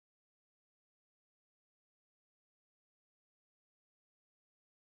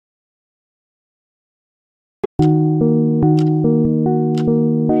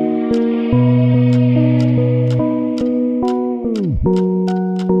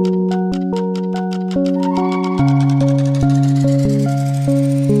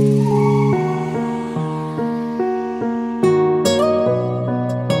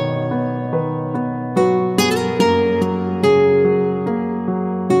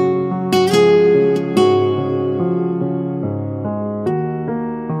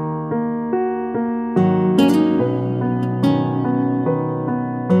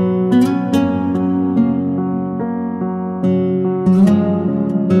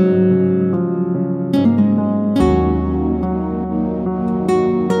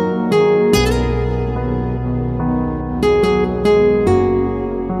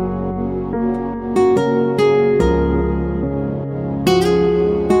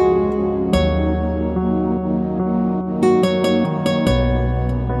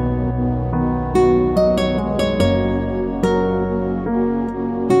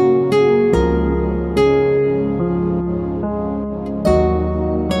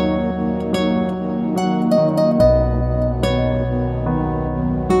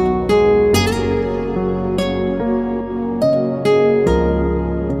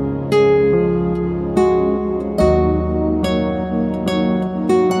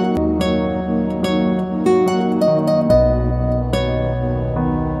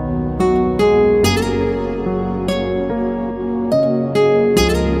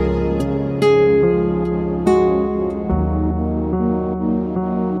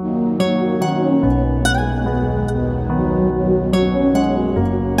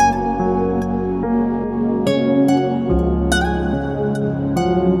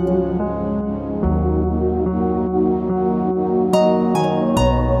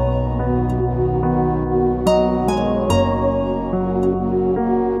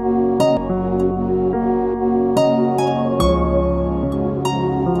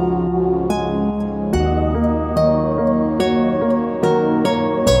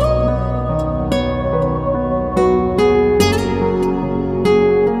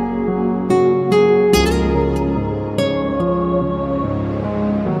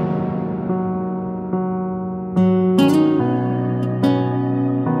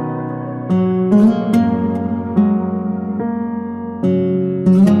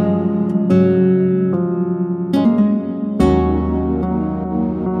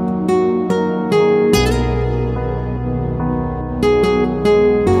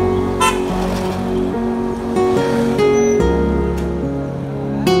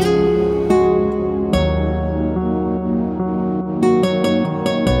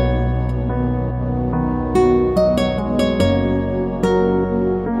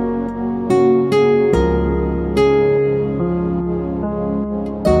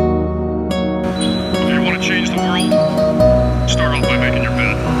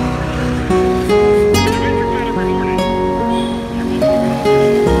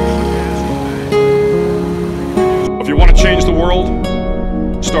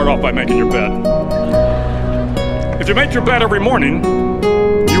off by making your bed. If you make your bed every morning,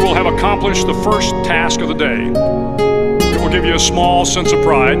 you will have accomplished the first task of the day. It will give you a small sense of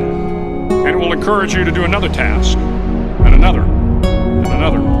pride, and it will encourage you to do another task, and another, and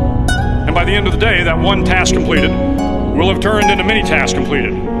another. And by the end of the day, that one task completed will have turned into many tasks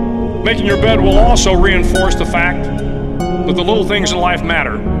completed. Making your bed will also reinforce the fact that the little things in life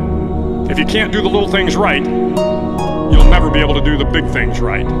matter. If you can't do the little things right, you'll never be able to do the big things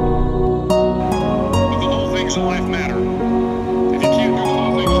right. But the little things in life matter. If you can't do the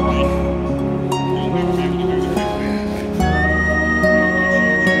little things right, you'll never be able to do the big things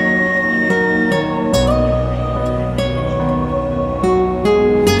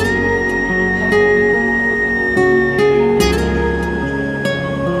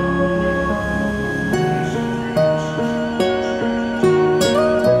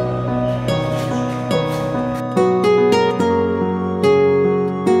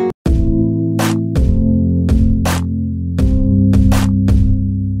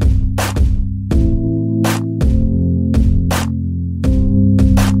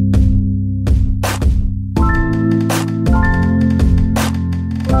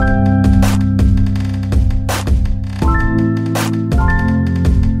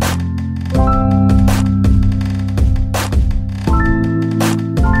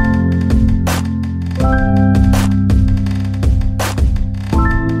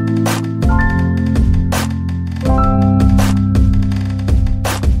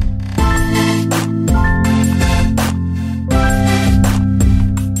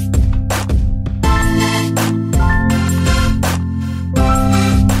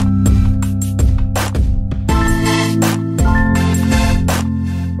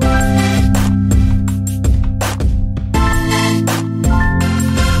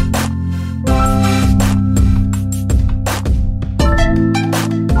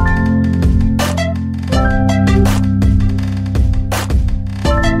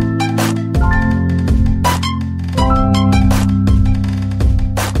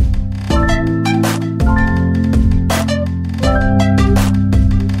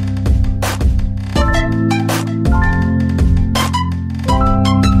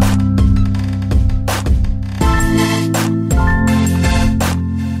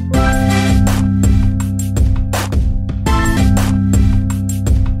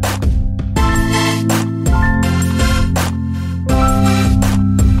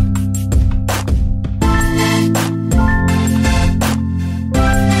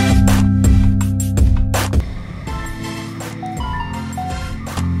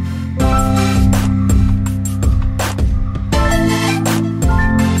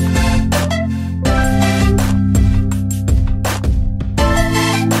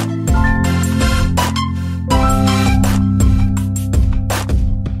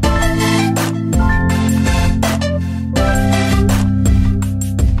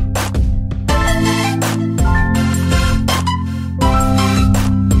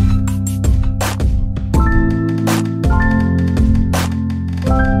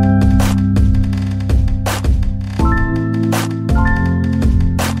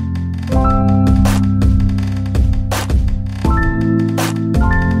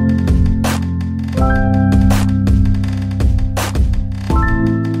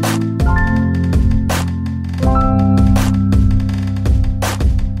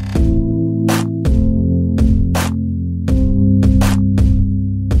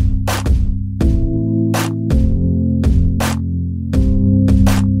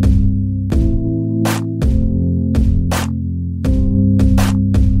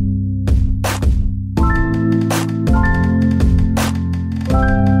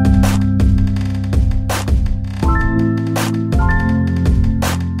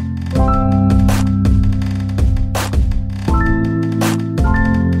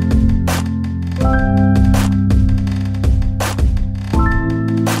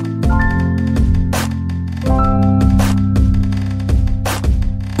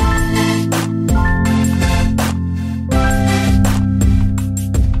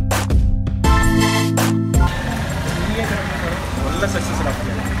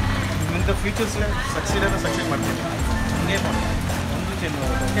futures succeed ಅಂದರೆ succeed ಮಾಡ್ತೀನಿ ಹಂಗೆ ಮಾಡಿ ಒಂದು change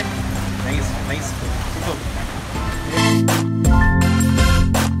ಮಾಡೋದು okay nice nice super